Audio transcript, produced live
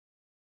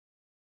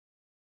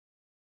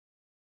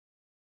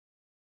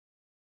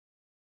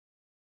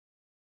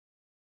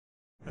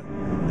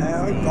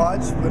I'm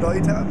Podge with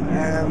iTab.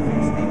 I'm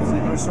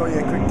going to show you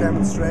a quick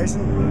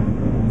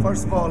demonstration.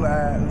 First of all,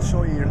 I'll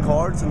show you your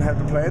chords and how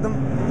to play them.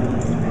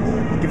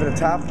 Give it a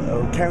tap,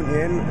 it'll count you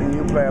in and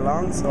you play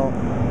along. So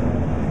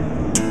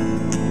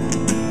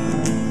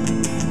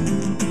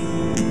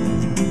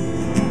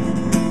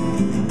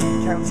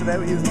counts it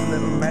out using the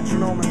little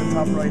metronome in the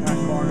top right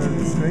hand corner of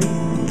the screen.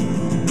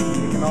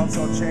 You can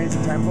also change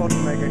the tempo to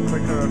make it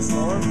quicker or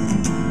slower.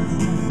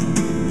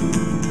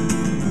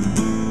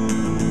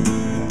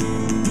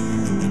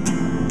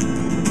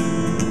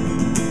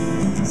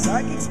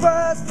 Psychic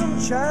spies from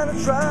China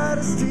try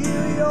to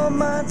steal your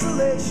mind's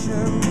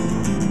elation.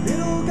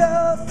 Little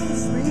girls from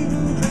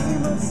Sweden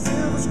dream of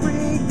silver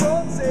screen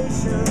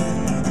quotations.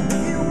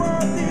 If you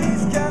want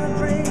these kind of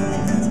dreams,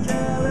 it's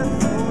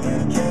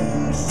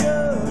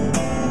Californication.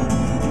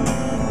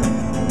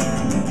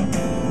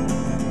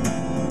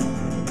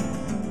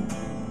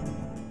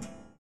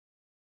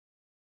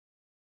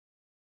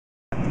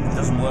 It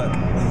doesn't work.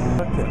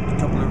 A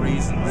couple of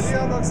reasons.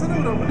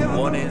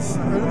 One is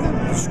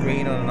the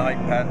screen on an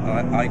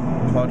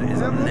iPod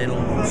is a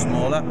little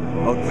smaller,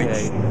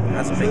 which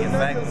has a big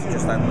effect.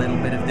 Just that little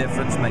bit of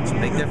difference makes a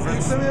big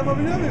difference.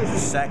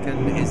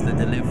 Second is the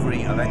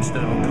delivery of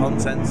external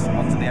content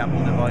onto the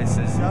Apple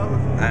devices,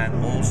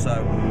 and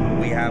also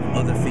we have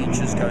other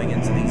features going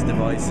into these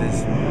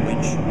devices,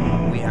 which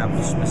we have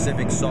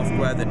specific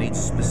software that needs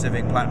a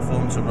specific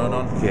platform to run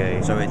on.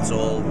 So it's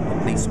all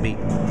needs to be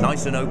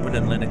nice and open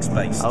and Linux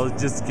based. I was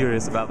just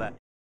curious about that.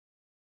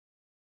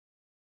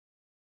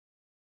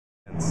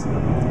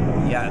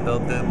 Yeah,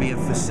 there'll be a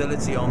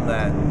facility on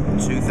there.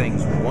 Two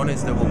things. One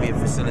is there will be a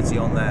facility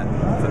on there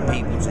for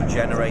people to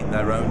generate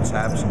their own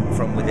tabs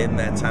from within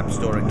their Tab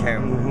Store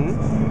account,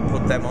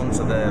 put them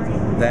onto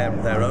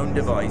their own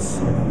device,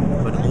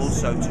 but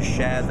also to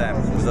share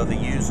them with other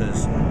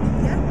users.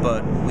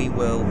 But we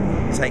will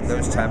take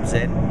those tabs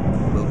in,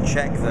 we'll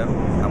check them,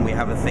 and we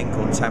have a thing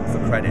called Tab for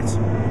Credit.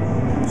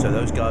 So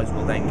those guys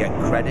will then get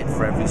credit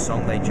for every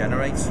song they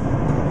generate.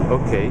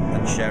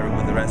 And share it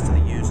with the rest of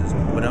the users,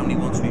 but only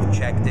once we've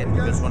checked in,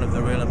 because one of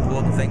the real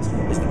important things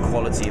is the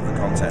quality of the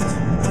content.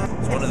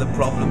 It's one of the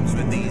problems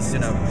with these,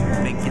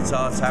 big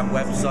guitar tab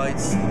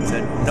websites,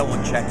 that no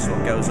one checks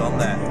what goes on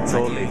there.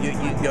 You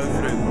go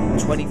through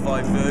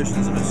 25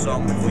 versions of a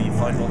song before you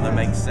find one that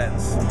makes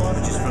sense,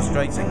 which is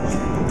frustrating.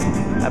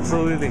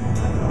 Absolutely.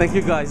 Thank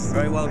you guys. You're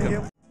very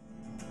welcome.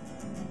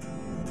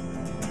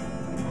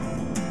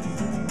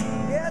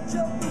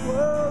 Of the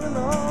world and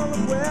all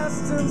of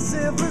Western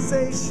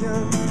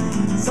civilization.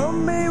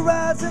 Some may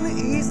rise in the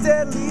East,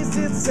 at least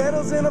it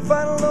settles in a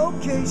final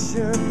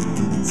location.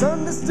 It's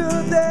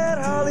understood that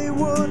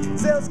Hollywood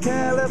sells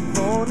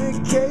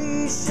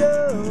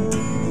Californication.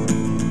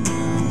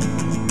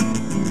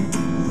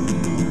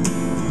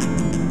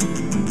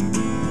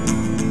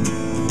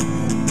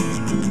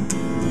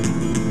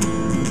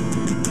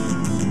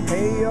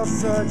 Hey, you're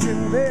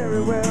searching very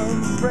well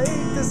to break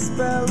the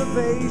spell of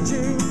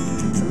aging.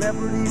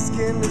 Celebrity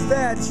skin, is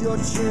that your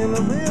chin,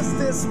 or is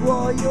this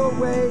war you're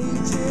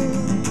waging?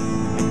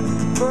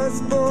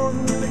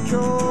 Firstborn